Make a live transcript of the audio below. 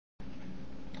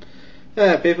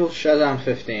Hey people,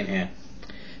 Shazam15 here.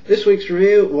 This week's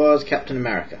review was Captain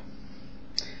America.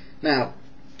 Now,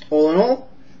 all in all,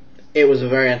 it was a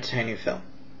very entertaining film.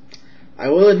 I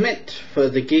will admit, for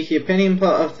the geeky opinion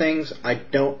part of things, I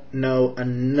don't know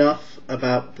enough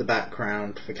about the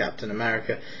background for Captain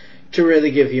America to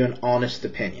really give you an honest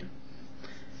opinion.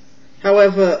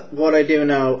 However, what I do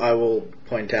know, I will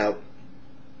point out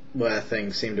where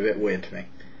things seemed a bit weird to me.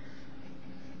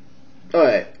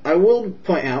 Alright, I will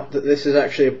point out that this is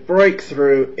actually a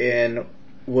breakthrough in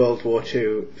World War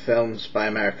II films by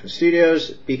American studios,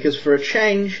 because for a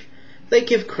change, they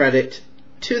give credit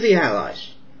to the Allies,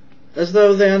 as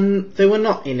though they were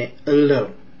not in it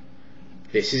alone.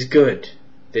 This is good.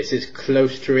 This is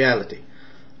close to reality.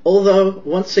 Although,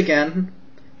 once again,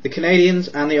 the Canadians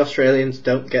and the Australians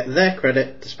don't get their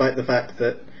credit, despite the fact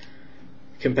that,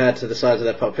 compared to the size of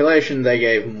their population, they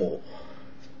gave more.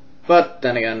 But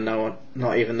then again,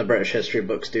 not even the British history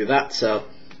books do that, so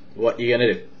what are you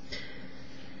gonna do?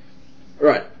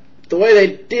 Right, the way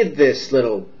they did this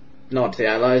little nod to the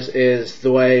Allies is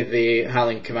the way the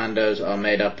Howling Commandos are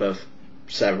made up of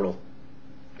several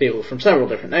people from several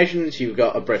different nations. You've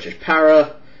got a British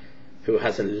para, who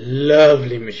has a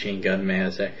lovely machine gun, may I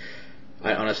say.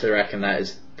 I honestly reckon that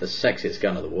is the sexiest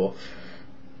gun of the war.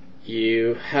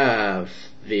 You have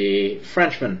the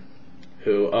Frenchman,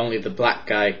 who only the black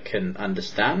guy can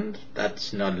understand.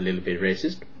 That's not a little bit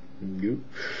racist. No.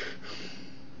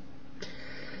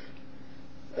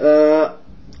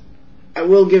 I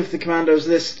will give the Commandos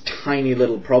this tiny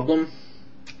little problem.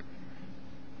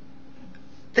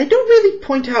 They don't really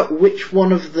point out which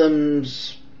one of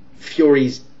them's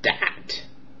Fury's dad.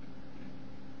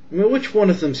 I mean, which one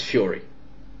of them's Fury?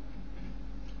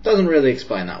 Doesn't really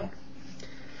explain that one.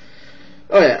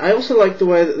 Oh yeah, I also like the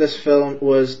way that this film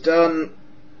was done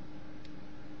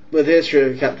with the history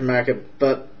of Captain America,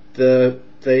 but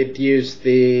they'd used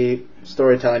the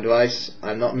storytelling device.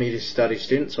 I'm not a media studies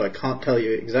student, so I can't tell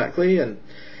you exactly, and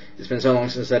it's been so long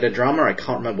since I did drama, I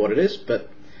can't remember what it is, but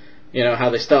you know how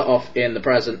they start off in the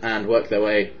present and work their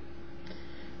way.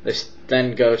 They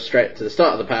then go straight to the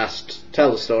start of the past,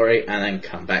 tell the story, and then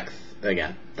come back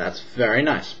again. That's very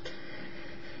nice.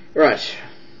 Right,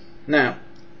 now,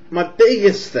 my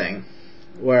biggest thing,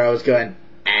 where I was going,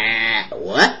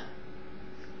 what?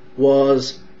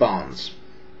 Was Barnes.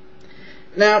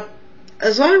 Now,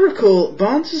 as I recall,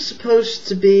 Barnes is supposed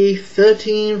to be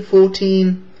 13,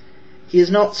 14. He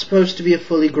is not supposed to be a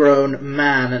fully grown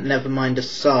man, never mind a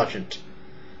sergeant.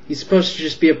 He's supposed to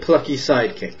just be a plucky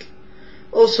sidekick.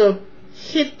 Also,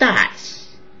 he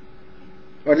dies.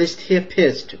 Or at least he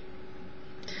appears to.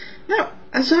 Now,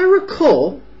 as I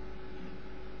recall,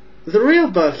 the real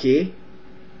Bucky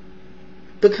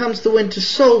becomes the Winter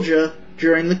Soldier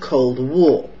during the Cold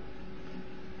War.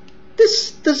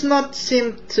 This does not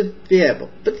seem to be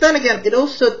able. But then again, it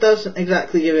also doesn't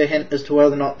exactly give a hint as to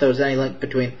whether or not there was any link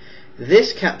between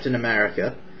this Captain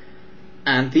America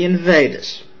and the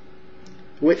Invaders,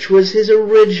 which was his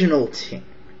original team.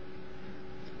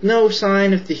 No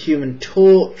sign of the Human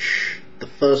Torch, the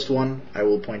first one, I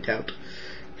will point out.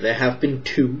 There have been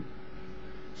two.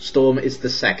 Storm is the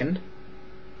second.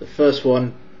 The first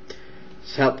one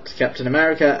helped Captain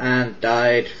America and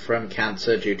died from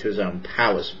cancer due to his own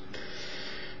powers.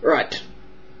 Right.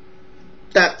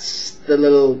 That's the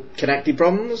little connecty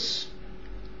problems.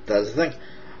 That's the thing.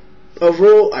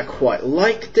 Overall, I quite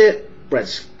liked it. Red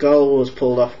Skull was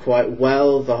pulled off quite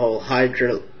well. The whole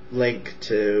Hydra link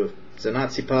to the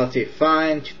Nazi Party,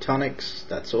 fine. Teutonics,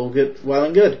 that's all good, well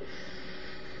and good.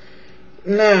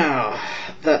 Now,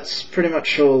 that's pretty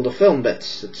much all the film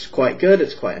bits. It's quite good,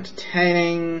 it's quite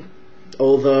entertaining,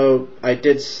 although I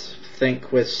did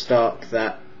think with Stark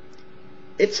that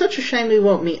it's such a shame we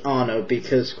won't meet Arno,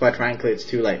 because quite frankly it's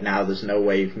too late now. There's no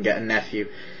way you can get a nephew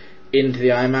into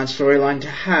the Iron Man storyline to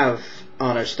have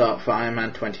Arno Stark for Iron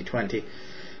Man 2020.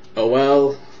 Oh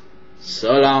well,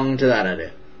 so long to that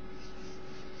idea.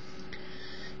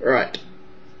 Right.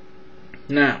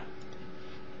 Now,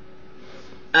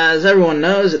 as everyone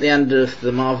knows, at the end of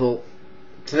the Marvel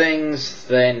things,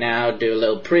 they now do a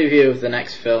little preview of the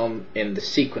next film in the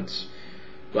sequence.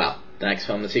 Well, the next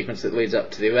film in the sequence that leads up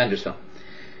to the Avengers film.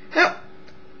 Now,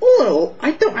 all in all,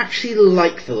 I don't actually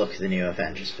like the look of the new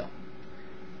Avengers film.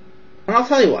 And I'll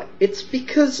tell you why. It's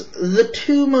because the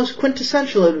two most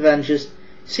quintessential Avengers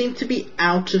seem to be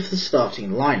out of the starting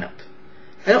lineup.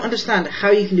 I don't understand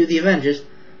how you can do the Avengers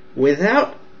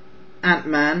without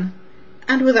Ant-Man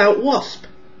and without Wasp.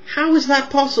 How is that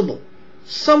possible?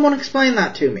 Someone explain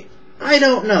that to me. I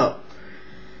don't know.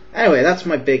 Anyway, that's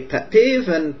my big pet peeve,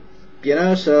 and, you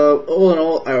know, so all in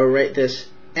all, I will rate this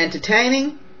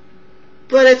entertaining,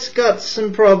 but it's got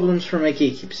some problems from a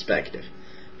geeky perspective.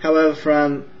 However,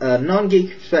 from a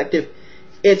non-geeky perspective,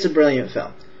 it's a brilliant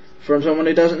film. From someone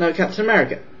who doesn't know Captain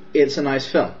America, it's a nice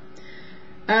film.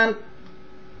 And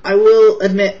I will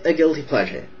admit a guilty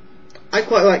pleasure. I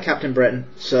quite like Captain Britain,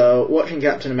 so watching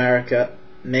Captain America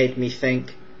made me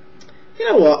think, you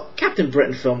know what, Captain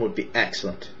Britain film would be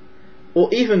excellent. Or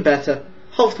even better,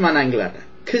 Hoffmann Anglaterra,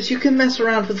 because you can mess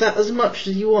around with that as much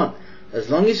as you want. As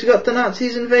long as you've got the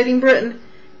Nazis invading Britain,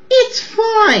 it's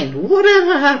fine,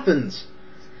 whatever happens.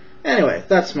 Anyway,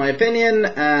 that's my opinion,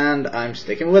 and I'm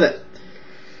sticking with it.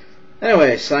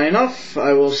 Anyway, signing off.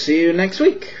 I will see you next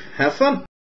week. Have fun.